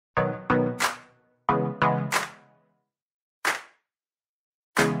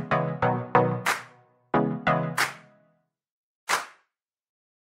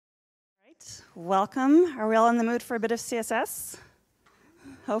right, welcome. Are we all in the mood for a bit of CSS?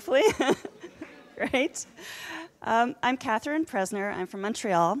 Hopefully. Great. I'm Kathryn Presner. I'm from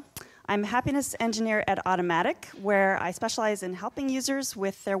Montreal. I'm a happiness engineer at Automatic, where I specialize in helping users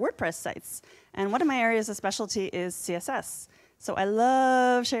with their WordPress sites. And one of my areas of specialty is CSS. So I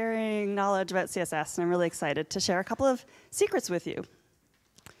love sharing knowledge about CSS, and I'm really excited to share a couple of secrets with you.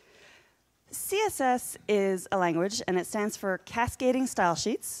 CSS is a language, and it stands for Cascading Style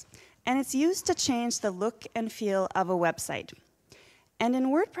Sheets, and it's used to change the look and feel of a website. And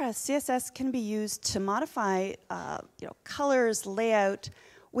in WordPress, CSS can be used to modify colors, layout,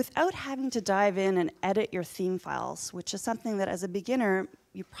 without having to dive in and edit your theme files, which is something that as a beginner,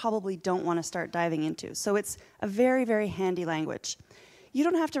 you probably don't want to start diving into. So it's a very, very handy language. You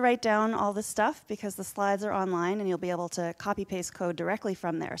don't have to write down all this stuff because the slides are online and you'll be able to copy-paste code directly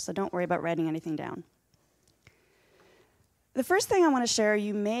from there, so don't worry about writing anything down. The first thing I want to share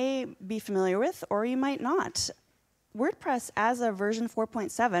you may be familiar with, or you might not. WordPress, as of version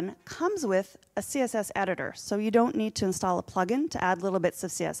 4.7, comes with a CSS editor, so you don't need to install a plugin to add little bits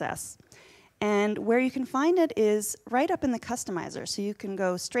of CSS. And where you can find it is right up in the customizer, so you can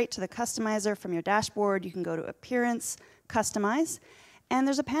go straight to the customizer from your dashboard, you can go to Appearance, Customize, and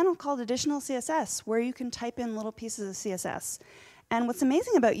there's a panel called Additional CSS where you can type in little pieces of CSS. And what's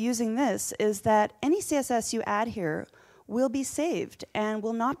amazing about using this is that any CSS you add here will be saved and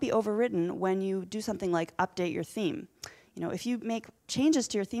will not be overwritten when you do something like update your theme. You know, if you make changes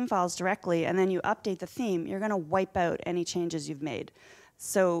to your theme files directly and then you update the theme, you're going to wipe out any changes you've made.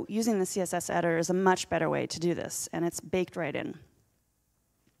 So using the CSS editor is a much better way to do this, and it's baked right in.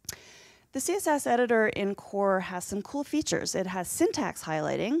 The CSS editor in Core has some cool features. It has syntax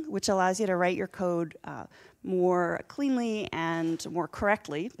highlighting, which allows you to write your code more cleanly and more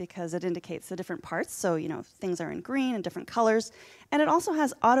correctly because it indicates the different parts. So, you know, things are in green and different colors. And it also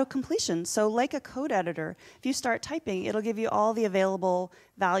has auto-completion. So like a code editor, if you start typing, it'll give you all the available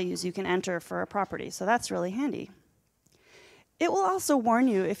values you can enter for a property. So that's really handy. It will also warn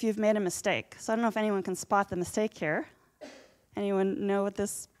you if you've made a mistake. So I don't know if anyone can spot the mistake here. Anyone know what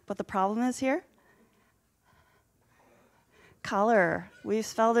the problem is here? Color. We've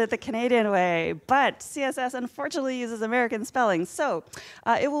spelled it the Canadian way, but CSS unfortunately uses American spelling. So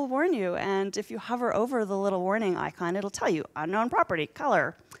it will warn you, and if you hover over the little warning icon, it'll tell you unknown property,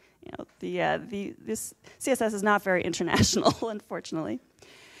 color. You know, this CSS is not very international, unfortunately.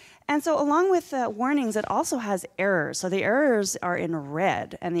 And so along with warnings, it also has errors. So the errors are in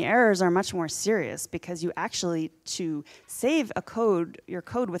red, and the errors are much more serious because you actually, to save your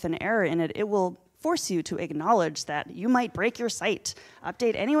code with an error in it, it will force you to acknowledge that you might break your site.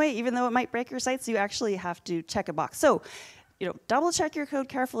 Update anyway, even though it might break your site, so you actually have to check a box. So, you know, double check your code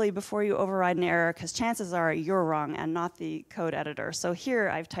carefully before you override an error, because chances are you're wrong and not the code editor. So here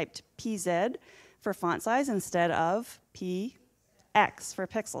I've typed PZ for font size instead of PX for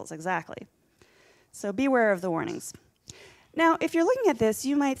pixels, exactly. So beware of the warnings. Now, if you're looking at this,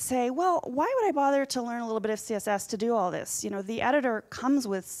 you might say, well, why would I bother to learn a little bit of CSS to do all this? You know, the editor comes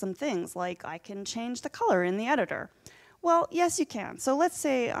with some things, like I can change the color in the editor. Well, yes, you can. So let's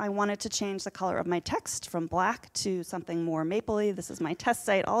say I wanted to change the color of my text from black to something more mapley. This is my test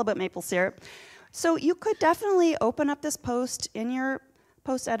site, all about maple syrup. So you could definitely open up this post in your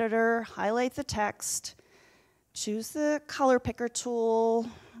post editor, highlight the text, choose the color picker tool,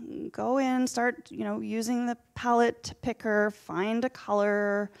 go in, start using the palette picker, find a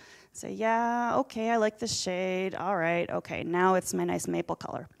color, say, yeah, okay, I like this shade, all right, okay, now it's my nice maple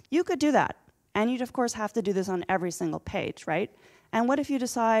color. You could do that, and you'd of course have to do this on every single page, right? And what if you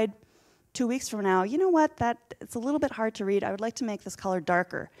decide 2 weeks from now, you know what, it's a little bit hard to read, I would like to make this color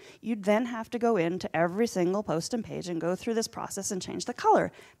darker. You'd then have to go into every single post and page and go through this process and change the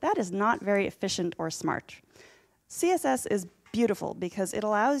color. That is not very efficient or smart. CSS is beautiful because it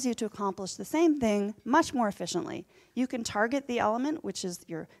allows you to accomplish the same thing much more efficiently. You can target the element, which is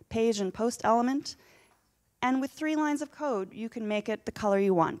your page and post element, and with 3 lines of code, you can make it the color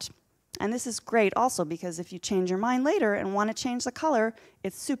you want. And this is great also because if you change your mind later and want to change the color,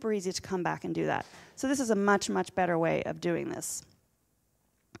 it's super easy to come back and do that. So this is a much, much better way of doing this.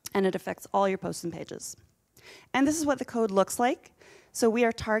 And it affects all your posts and pages. And this is what the code looks like. So we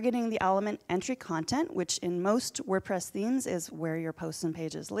are targeting the element entry content, which in most WordPress themes is where your posts and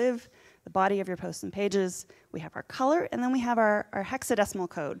pages live, the body of your posts and pages. We have our color, and then we have our hexadecimal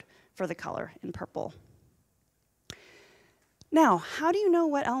code for the color in purple. Now, how do you know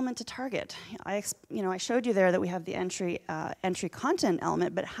what element to target? I showed you there that we have the entry content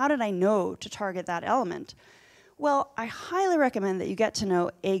element, but how did I know to target that element? Well, I highly recommend that you get to know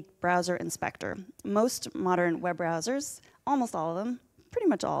a browser inspector. Most modern web browsers, almost all of them, pretty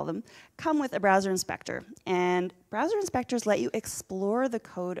much all of them, come with a browser inspector. And browser inspectors let you explore the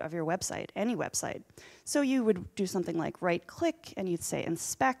code of your website, any website. So you would do something like right-click, and you'd say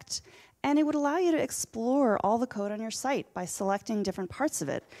inspect, and it would allow you to explore all the code on your site by selecting different parts of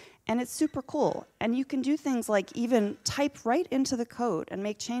it. And it's super cool. And you can do things like even type right into the code and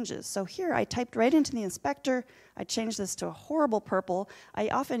make changes. So here I typed right into the inspector. I changed this to a horrible purple. I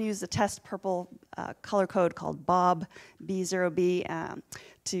often use the test purple color code called Bob, B0B,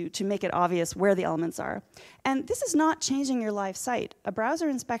 to make it obvious where the elements are. And this is not changing your live site. A browser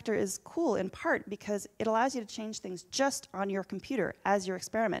inspector is cool in part because it allows you to change things just on your computer as you're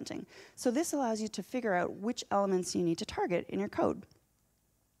experimenting. So this allows you to figure out which elements you need to target in your code.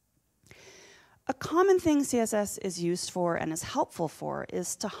 A common thing CSS is used for and is helpful for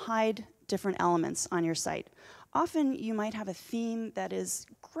is to hide different elements on your site. Often you might have a theme that is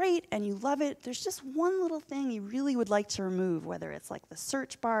great and you love it. There's just one little thing you really would like to remove, whether it's like the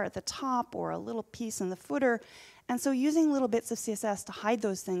search bar at the top or a little piece in the footer. And so using little bits of CSS to hide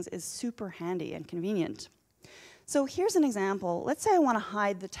those things is super handy and convenient. So here's an example. Let's say I want to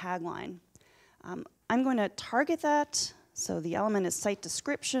hide the tagline. I'm going to target that. So the element is site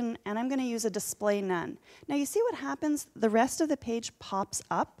description, and I'm going to use a display none. Now you see what happens? The rest of the page pops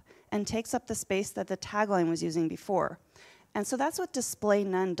up and takes up the space that the tagline was using before. And so that's what display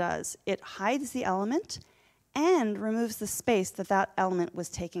none does. It hides the element and removes the space that that element was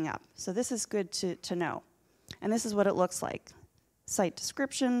taking up. So this is good to know. And this is what it looks like. Site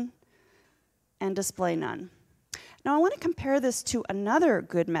description and display none. Now I want to compare this to another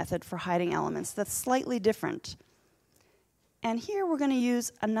good method for hiding elements that's slightly different. And here we're going to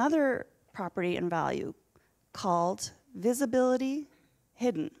use another property and value called visibility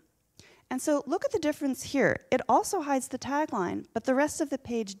hidden. And so look at the difference here. It also hides the tagline, but the rest of the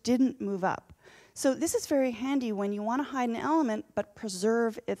page didn't move up. So this is very handy when you want to hide an element but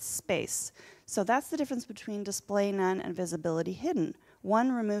preserve its space. So that's the difference between display none and visibility hidden.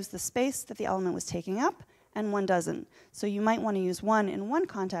 One removes the space that the element was taking up, and one doesn't. So you might want to use one in one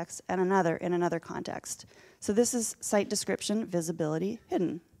context and another in another context. So this is site description, visibility,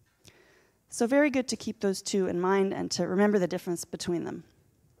 hidden. So very good to keep those two in mind and to remember the difference between them.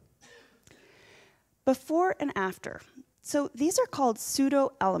 Before and after. So these are called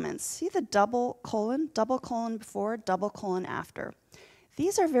pseudo elements. See the double colon before, double colon after.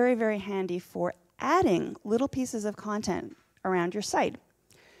 These are very, very handy for adding little pieces of content around your site.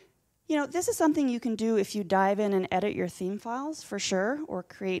 You know, this is something you can do if you dive in and edit your theme files, for sure, or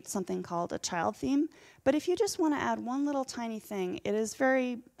create something called a child theme. But if you just want to add one little tiny thing, it is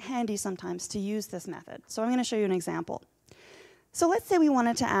very handy sometimes to use this method. So I'm going to show you an example. So let's say we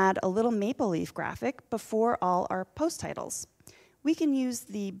wanted to add a little maple leaf graphic before all our post titles. We can use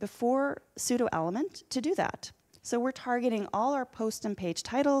the before pseudo element to do that. So we're targeting all our post and page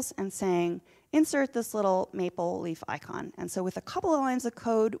titles and saying, insert this little maple leaf icon. And so with a couple of lines of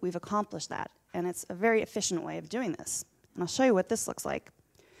code, we've accomplished that. And it's a very efficient way of doing this. And I'll show you what this looks like.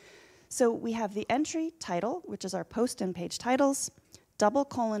 So we have the entry title, which is our post and page titles, double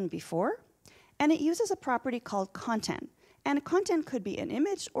colon before, and it uses a property called content. And content could be an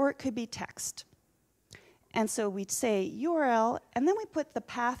image or it could be text. And so we'd say URL, and then we put the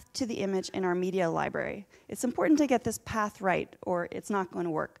path to the image in our media library. It's important to get this path right, or it's not going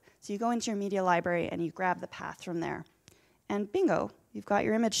to work. So you go into your media library and you grab the path from there. And bingo, you've got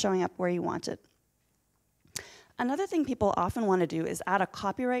your image showing up where you want it. Another thing people often want to do is add a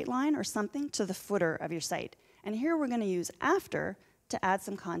copyright line or something to the footer of your site. And here we're going to use after to add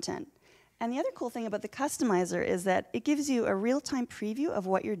some content. And the other cool thing about the customizer is that it gives you a real-time preview of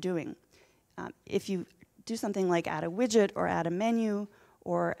what you're doing. If you do something like add a widget or add a menu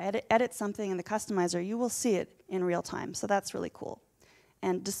or edit something in the customizer, you will see it in real time. So that's really cool.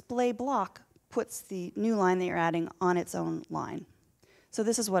 And display block puts the new line that you're adding on its own line. So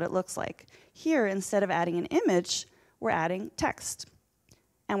this is what it looks like. Here, instead of adding an image, we're adding text.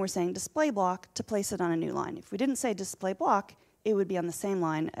 And we're saying display block to place it on a new line. If we didn't say display block, it would be on the same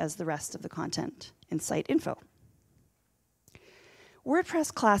line as the rest of the content in site info.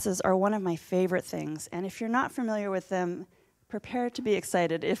 WordPress classes are one of my favorite things, and if you're not familiar with them, prepare to be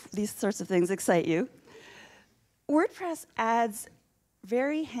excited if these sorts of things excite you. WordPress adds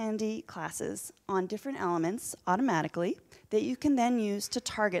very handy classes on different elements automatically that you can then use to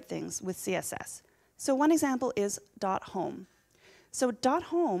target things with CSS. So one example is .home. So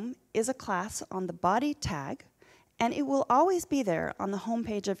 .home is a class on the body tag, and it will always be there on the home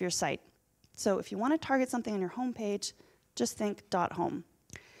page of your site. So if you want to target something on your home page, just think .home.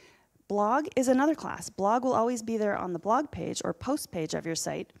 Blog is another class. Blog will always be there on the blog page or post page of your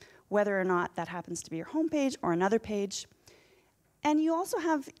site, whether or not that happens to be your home page or another page. And you also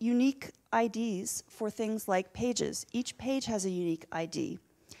have unique IDs for things like pages. Each page has a unique ID.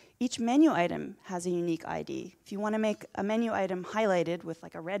 Each menu item has a unique ID. If you want to make a menu item highlighted with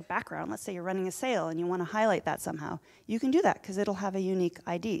like a red background, let's say you're running a sale and you want to highlight that somehow, you can do that because it'll have a unique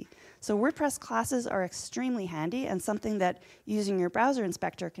ID. So WordPress classes are extremely handy and something that using your browser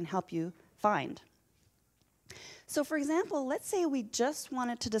inspector can help you find. So for example, let's say we just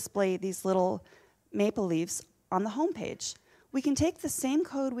wanted to display these little maple leaves on the home page. We can take the same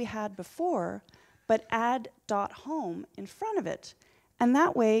code we had before, but add .home in front of it. And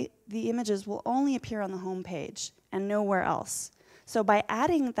that way, the images will only appear on the home page and nowhere else. So by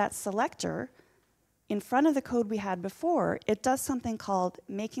adding that selector in front of the code we had before, it does something called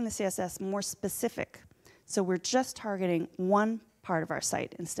making the CSS more specific. So we're just targeting one part of our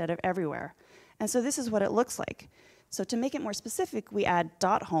site instead of everywhere. And so this is what it looks like. So to make it more specific, we add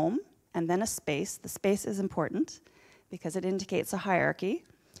 .home and then a space. The space is important because it indicates a hierarchy.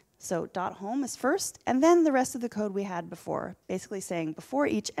 So .home is first, and then the rest of the code we had before, basically saying before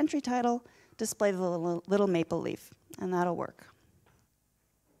each entry title, display the little maple leaf, and that'll work.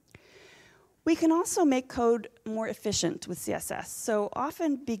 We can also make code more efficient with CSS. So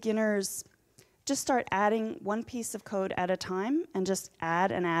often beginners just start adding one piece of code at a time and just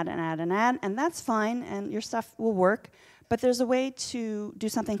add and add and add and add, and that's fine, and your stuff will work. But there's a way to do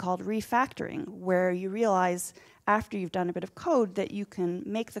something called refactoring, where you realize after you've done a bit of code that you can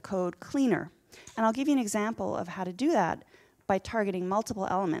make the code cleaner. And I'll give you an example of how to do that by targeting multiple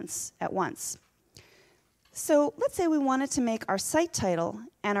elements at once. So let's say we wanted to make our site title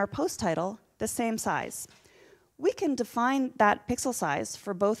and our post title the same size. We can define that pixel size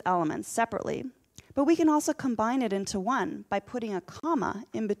for both elements separately, but we can also combine it into one by putting a comma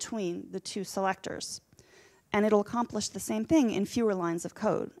in between the two selectors. And it'll accomplish the same thing in fewer lines of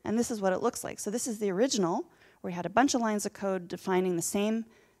code. And this is what it looks like. So this is the original, where we had a bunch of lines of code defining the same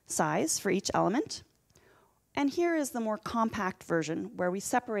size for each element. And here is the more compact version, where we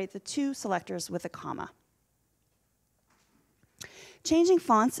separate the two selectors with a comma. Changing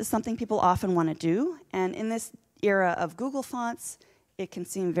fonts is something people often want to do. And in this era of Google fonts, it can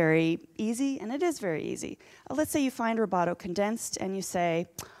seem very easy, and it is very easy. Let's say you find Roboto condensed, and you say,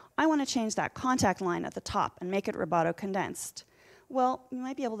 I want to change that contact line at the top and make it Roboto condensed. Well, you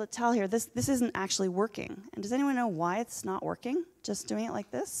might be able to tell here, this isn't actually working. And does anyone know why it's not working? Just doing it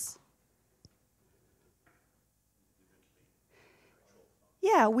like this?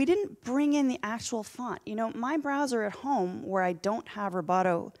 Yeah, we didn't bring in the actual font. You know, my browser at home, where I don't have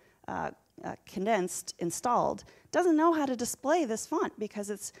Roboto condensed installed, doesn't know how to display this font because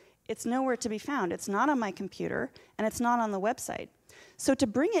it's nowhere to be found. It's not on my computer, and it's not on the website. So to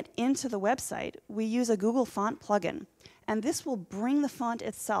bring it into the website, we use a Google Font plugin. And this will bring the font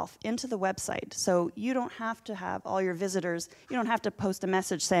itself into the website. So you don't have to have all your visitors, you don't have to post a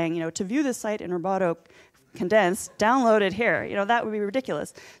message saying, you know, to view this site in Roboto condensed, download it here. You know, that would be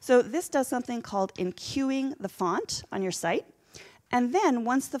ridiculous. So this does something called enqueuing the font on your site. And then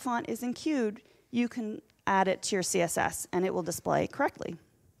once the font is enqueued, you can add it to your CSS and it will display correctly.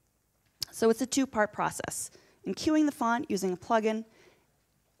 So it's a two-part process. Enqueuing the font using a plugin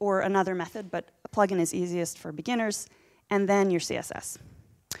or another method, but a plugin is easiest for beginners, and then your CSS.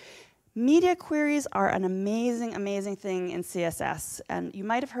 Media queries are an amazing, amazing thing in CSS, and you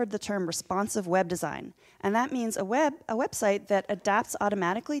might have heard the term responsive web design, and that means a website that adapts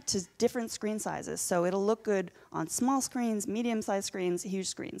automatically to different screen sizes, so it'll look good on small screens, medium-sized screens, huge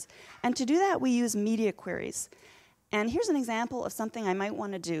screens. And to do that, we use media queries. And here's an example of something I might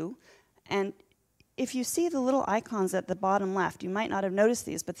want to do, and if you see the little icons at the bottom left, you might not have noticed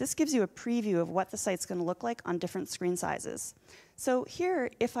these, but this gives you a preview of what the site's going to look like on different screen sizes. So here,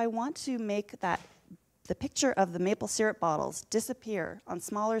 if I want to make the picture of the maple syrup bottles disappear on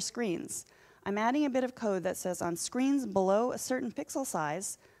smaller screens, I'm adding a bit of code that says on screens below a certain pixel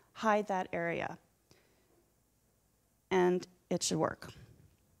size, hide that area. And it should work.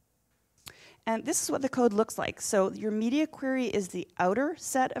 And this is what the code looks like. So your media query is the outer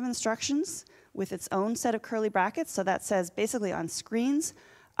set of instructions with its own set of curly brackets. So that says basically on screens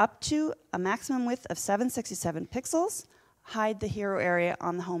up to a maximum width of 767 pixels, hide the hero area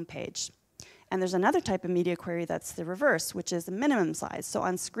on the home page. And there's another type of media query that's the reverse, which is the minimum size. So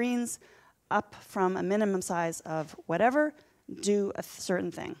on screens up from a minimum size of whatever, do a certain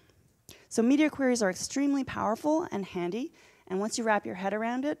thing. So media queries are extremely powerful and handy. And once you wrap your head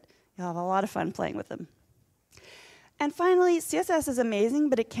around it, you'll have a lot of fun playing with them. And finally, CSS is amazing,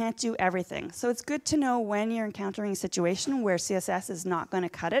 but it can't do everything. So it's good to know when you're encountering a situation where CSS is not going to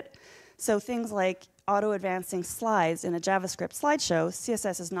cut it. So things like auto-advancing slides in a JavaScript slideshow,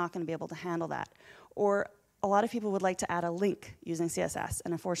 CSS is not going to be able to handle that. Or a lot of people would like to add a link using CSS,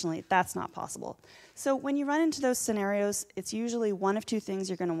 and unfortunately, that's not possible. So when you run into those scenarios, it's usually one of two things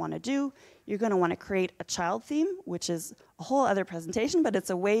you're going to want to do. You're going to want to create a child theme, which is a whole other presentation, but it's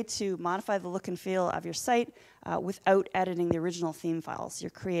a way to modify the look and feel of your site without editing the original theme files.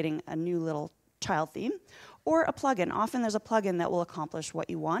 You're creating a new little child theme. Or a plugin. Often there's a plugin that will accomplish what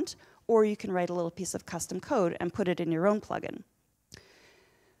you want, or you can write a little piece of custom code and put it in your own plugin.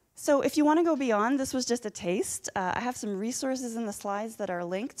 So if you want to go beyond, this was just a taste. I have some resources in the slides that are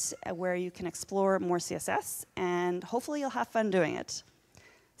linked where you can explore more CSS, and hopefully you'll have fun doing it.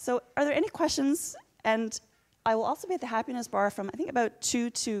 So are there any questions? And I will also be at the happiness bar from, I think, about 2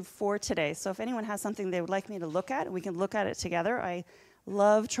 to 4 today. So if anyone has something they would like me to look at, we can look at it together. I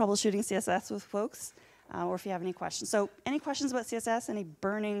love troubleshooting CSS with folks, or if you have any questions. So any questions about CSS? Any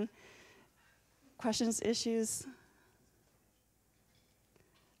burning questions, issues?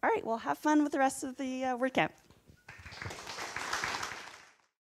 All right, well, have fun with the rest of the WordCamp.